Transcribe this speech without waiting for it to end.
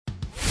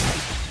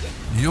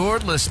You're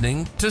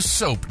listening to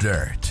Soap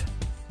Dirt,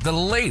 the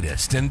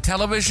latest in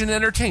television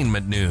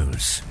entertainment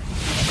news.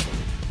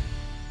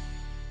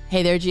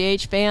 Hey there,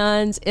 GH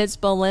fans. It's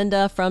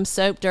Belinda from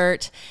Soap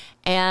Dirt,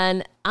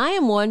 and I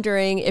am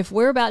wondering if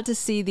we're about to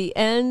see the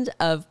end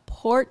of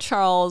Port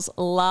Charles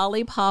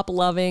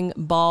lollipop-loving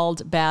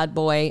bald bad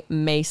boy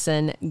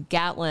Mason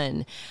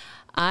Gatlin.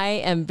 I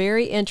am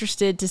very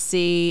interested to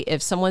see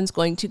if someone's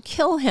going to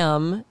kill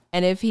him,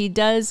 and if he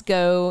does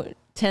go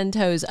 10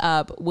 toes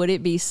up, would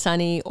it be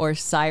Sonny or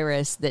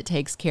Cyrus that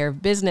takes care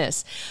of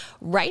business?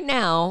 Right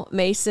now,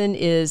 Mason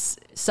is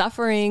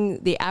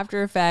suffering the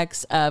after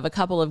effects of a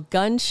couple of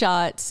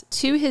gunshots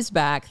to his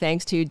back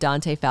thanks to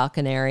Dante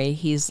Falconeri.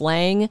 He's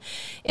laying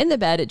in the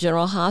bed at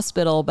General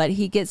Hospital, but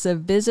he gets a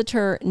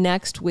visitor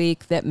next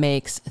week that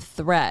makes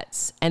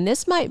threats. And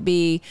this might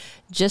be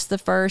just the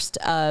first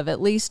of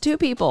at least two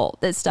people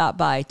that stop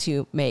by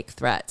to make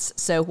threats.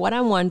 So what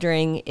I'm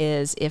wondering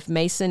is if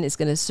Mason is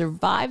going to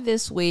survive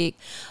this week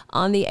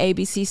on the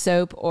ABC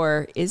soap,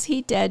 or is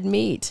he dead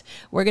meat?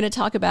 We're going to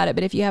talk about it,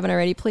 but if you haven't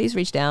already, please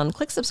reach down,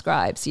 click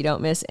subscribe so you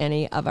don't miss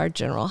any of our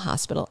General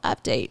Hospital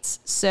updates.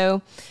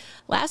 So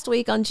last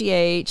week on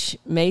GH,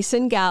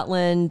 Mason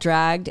Gatlin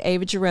dragged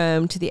Ava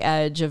Jerome to the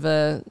edge of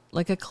a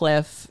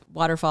cliff,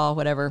 waterfall,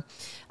 whatever,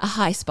 a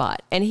high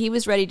spot, and he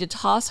was ready to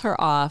toss her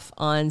off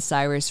on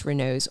Cyrus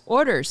Renault's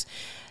orders.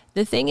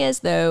 The thing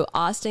is, though,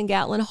 Austin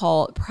Gatlin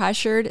Holt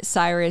pressured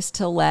Cyrus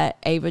to let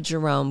Ava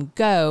Jerome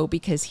go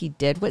because he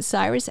did what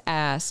Cyrus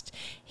asked.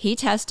 He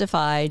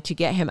testified to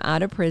get him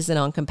out of prison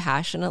on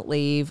compassionate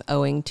leave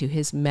owing to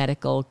his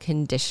medical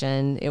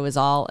condition. It was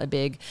all a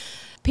big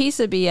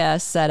piece of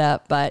BS set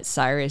up, but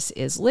Cyrus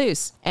is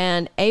loose.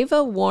 And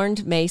Ava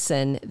warned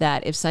Mason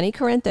that if Sonny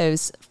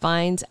Corinthos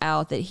finds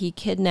out that he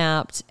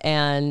kidnapped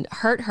and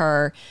hurt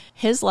her,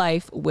 his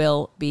life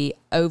will be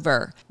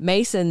over.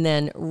 Mason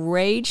then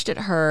raged at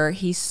her.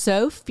 He's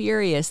so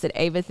furious that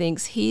Ava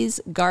thinks he's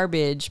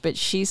garbage, but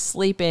she's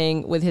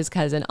sleeping with his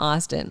cousin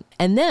Austin.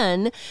 And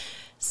then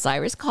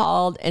Cyrus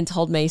called and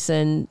told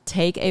Mason,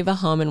 take Ava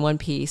home in one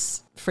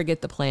piece.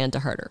 Forget the plan to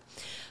hurt her.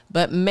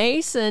 But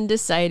Mason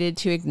decided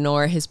to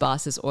ignore his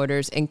boss's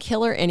orders and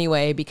kill her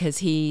anyway because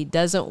he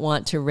doesn't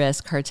want to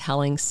risk her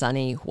telling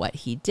Sonny what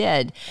he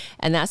did.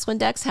 And that's when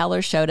Dex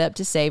Heller showed up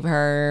to save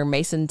her.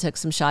 Mason took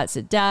some shots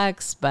at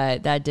Dex,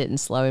 but that didn't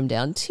slow him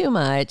down too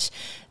much.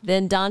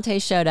 Then Dante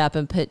showed up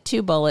and put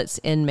 2 bullets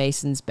in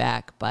Mason's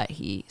back, but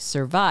he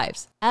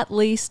survives, at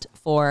least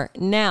for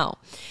now.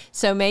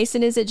 So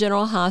Mason is at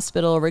General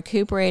Hospital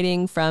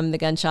recuperating from the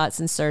gunshots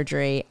and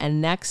surgery.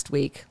 And next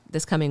week,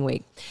 this coming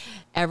week,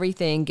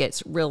 everything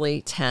gets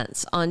really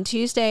tense. On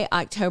Tuesday,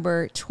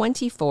 October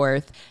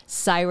 24th,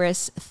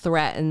 Cyrus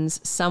threatens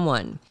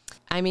someone.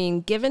 I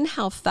mean, given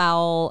how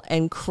foul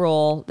and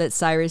cruel that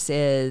Cyrus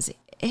is,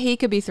 he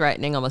could be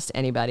threatening almost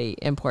anybody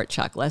in Port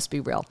Chuck, let's be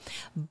real.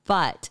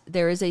 But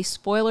there is a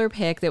spoiler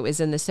pic that was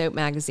in the Soap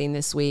magazine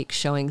this week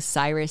showing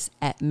Cyrus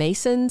at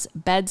Mason's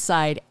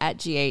bedside at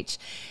GH,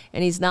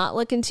 and he's not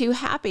looking too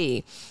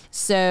happy.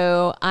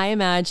 So I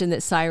imagine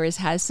that Cyrus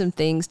has some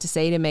things to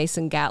say to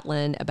Mason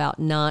Gatlin about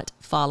not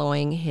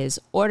following his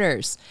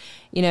orders.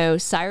 You know,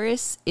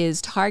 Cyrus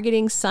is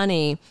targeting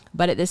Sonny,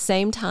 but at the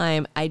same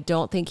time, I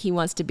don't think he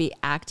wants to be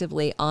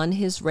actively on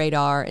his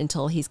radar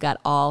until he's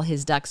got all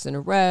his ducks in a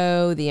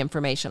row, the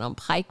information on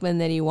Pikeman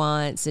that he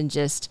wants, and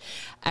just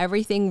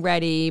everything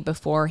ready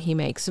before he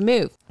makes a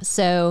move.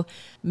 So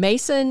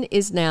Mason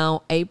is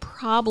now a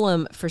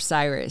problem for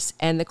Cyrus,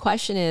 and the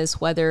question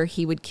is whether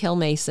he would kill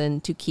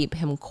Mason to keep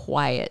him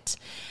quiet.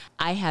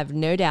 I have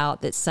no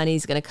doubt that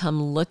Sonny's going to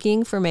come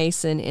looking for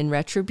Mason in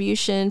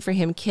retribution for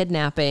him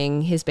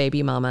kidnapping his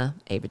baby mama,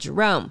 Ava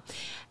Jerome.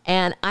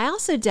 And I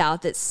also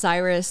doubt that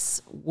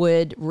Cyrus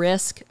would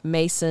risk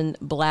Mason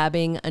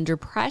blabbing under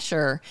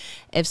pressure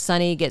if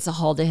Sonny gets a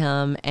hold of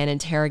him and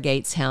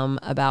interrogates him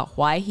about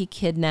why he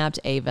kidnapped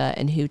Ava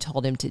and who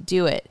told him to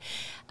do it.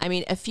 I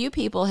mean, a few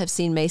people have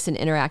seen Mason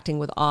interacting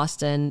with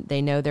Austin.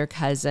 They know they're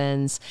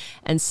cousins,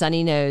 and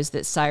Sonny knows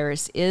that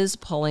Cyrus is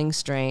pulling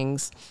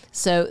strings.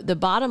 So the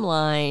bottom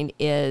line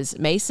is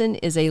Mason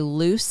is a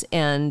loose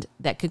end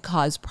that could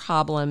cause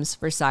problems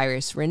for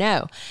Cyrus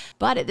Renault.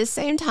 But at the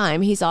same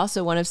time, he's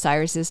also one of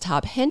Cyrus's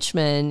top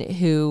henchmen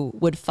who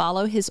would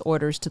follow his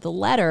orders to the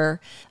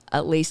letter,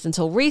 at least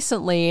until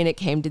recently, and it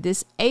came to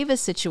this Ava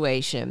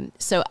situation.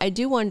 So I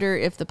do wonder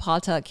if the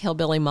Pawtuck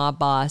Hillbilly mob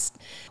boss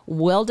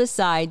will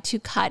decide to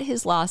cut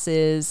his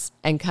losses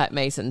and cut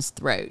Mason's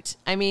throat.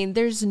 I mean,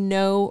 there's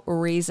no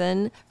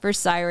reason for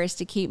Cyrus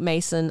to keep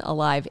Mason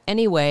alive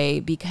anyway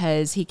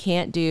because he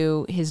can't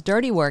do his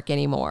dirty work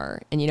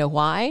anymore. And you know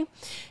why?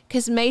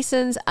 Because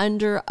Mason's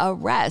under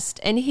arrest,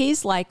 and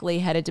he's likely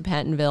headed to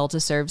Pentonville to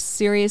serve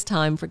serious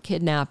time for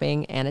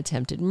kidnapping and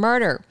attempted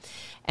murder.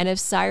 And if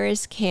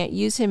Cyrus can't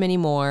use him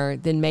anymore,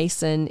 then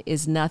Mason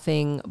is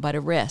nothing but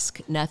a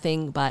risk,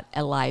 nothing but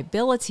a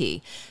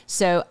liability.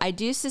 So I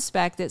do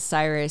suspect that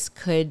Cyrus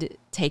could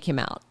take him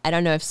out. I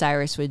don't know if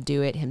Cyrus would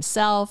do it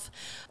himself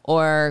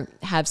or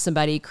have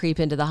somebody creep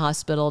into the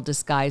hospital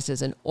disguised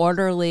as an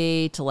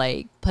orderly to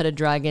like put a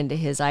drug into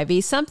his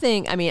IV,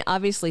 something. I mean,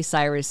 obviously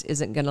Cyrus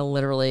isn't going to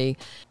literally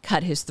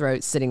cut his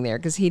throat sitting there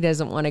because he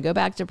doesn't want to go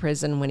back to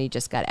prison when he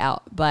just got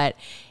out, but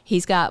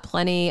he's got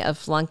plenty of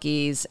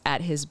flunkies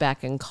at his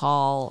beck and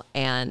call.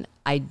 And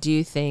I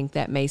do think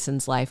that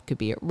Mason's life could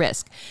be at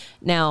risk.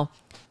 Now,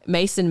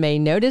 Mason may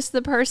notice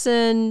the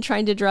person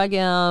trying to drug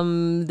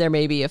him. There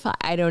may be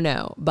I don't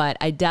know, but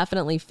I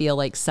definitely feel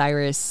like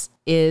Cyrus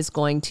is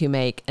going to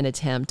make an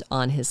attempt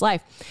on his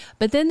life.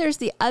 But then there's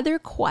the other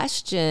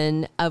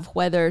question of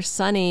whether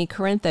Sonny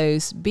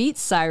Corinthos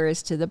beats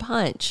Cyrus to the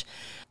punch.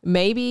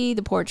 Maybe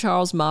the Port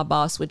Charles mob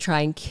boss would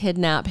try and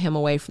kidnap him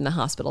away from the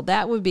hospital.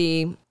 That would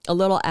be a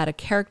little out of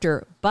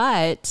character,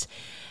 but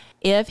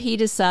if he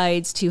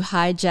decides to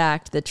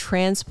hijack the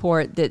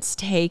transport that's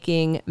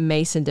taking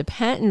Mason to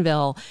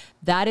Pentonville,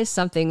 that is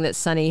something that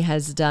Sonny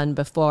has done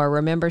before.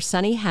 Remember,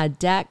 Sonny had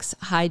Dex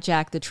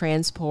hijack the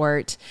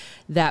transport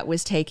that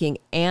was taking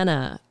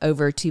Anna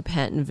over to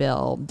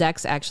Pentonville.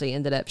 Dex actually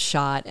ended up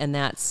shot, and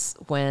that's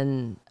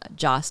when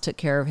Joss took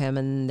care of him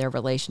and their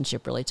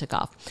relationship really took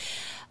off.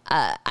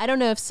 I don't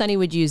know if Sonny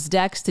would use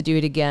Dex to do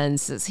it again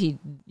since he,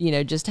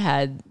 just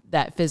had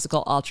that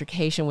physical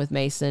altercation with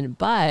Mason,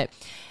 but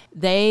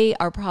they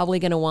are probably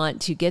going to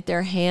want to get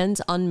their hands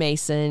on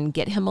Mason,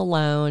 get him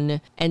alone,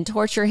 and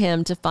torture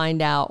him to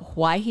find out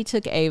why he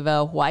took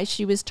Ava, why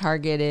she was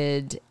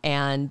targeted,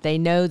 and they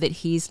know that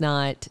he's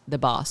not the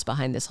boss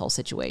behind this whole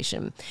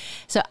situation.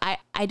 So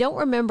I don't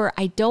remember.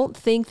 I don't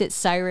think that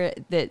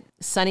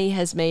Sonny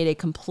has made a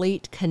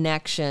complete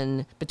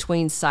connection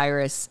between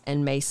Cyrus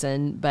and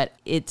Mason, but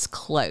it's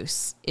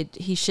close.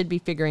 He should be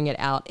figuring it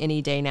out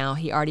any day now.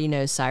 He already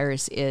knows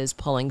Cyrus is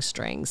pulling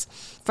strings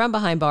from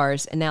behind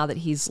bars, and now that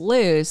he's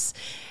loose,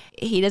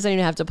 he doesn't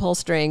even have to pull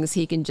strings.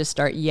 He can just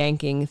start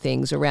yanking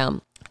things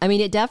around. I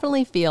mean, it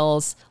definitely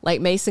feels like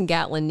Mason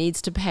Gatlin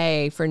needs to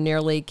pay for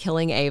nearly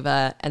killing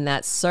Ava, and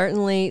that's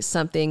certainly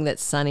something that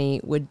Sonny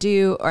would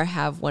do or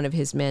have one of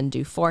his men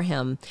do for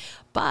him.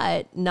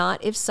 But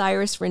not if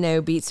Cyrus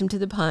Renault beats him to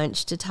the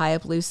punch to tie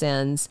up loose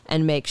ends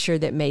and make sure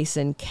that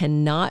Mason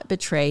cannot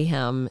betray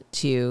him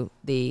to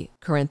the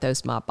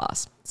Corinthos mob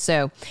boss.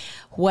 So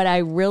what I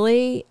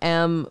really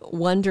am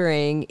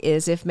wondering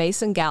is if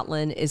Mason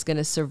Gatlin is going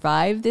to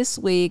survive this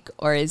week,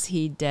 or is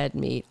he dead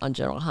meat on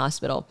General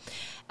Hospital?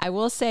 I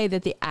will say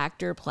that the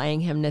actor playing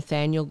him,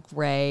 Nathanyael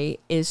Grey,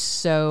 is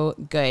so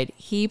good.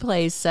 He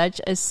plays such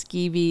a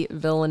skeevy,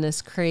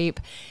 villainous creep.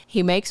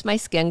 He makes my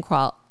skin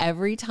crawl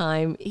every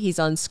time he's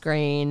on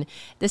screen.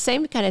 The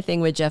same kind of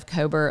thing with Jeff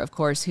Kober, of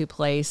course, who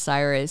plays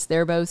Cyrus.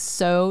 They're both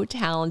so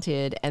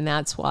talented, and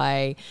that's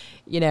why,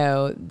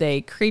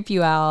 they creep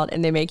you out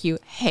and they make you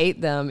hate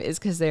them, is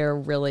because they're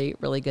really,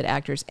 really good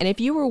actors. And if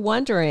you were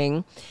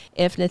wondering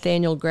if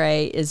Nathanyael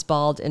Grey is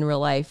bald in real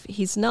life,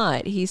 he's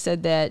not. He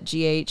said that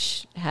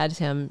GH had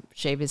him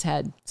shave his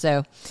head.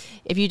 So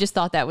if you just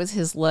thought that was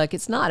his look,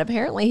 it's not.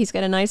 Apparently, he's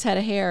got a nice head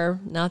of hair.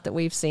 Not that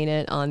we've seen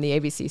it on the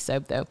ABC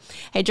soap, though.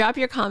 Hey, drop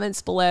your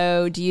comments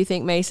below. Do you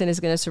think Mason is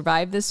going to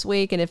survive this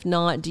week? And if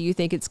not, do you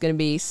think it's going to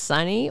be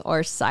Sonny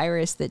or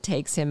Cyrus that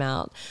takes him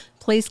out?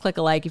 Please click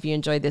a like if you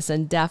enjoyed this,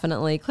 and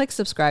definitely click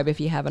subscribe if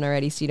you haven't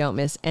already so you don't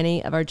miss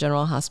any of our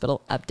General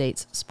Hospital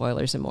updates,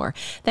 spoilers, and more.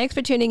 Thanks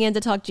for tuning in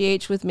to Talk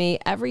GH with me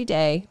every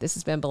day. This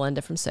has been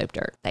Belinda from Soap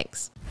Dirt.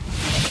 Thanks.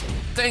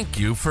 Thank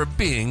you for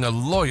being a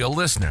loyal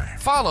listener.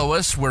 Follow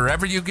us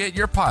wherever you get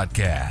your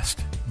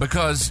podcast,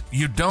 because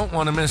you don't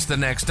want to miss the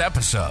next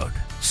episode.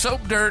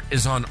 Soap Dirt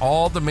is on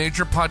all the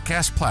major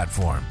podcast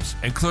platforms,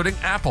 including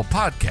Apple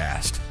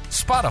Podcast,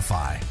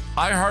 Spotify,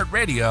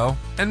 iHeartRadio,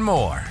 and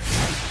more.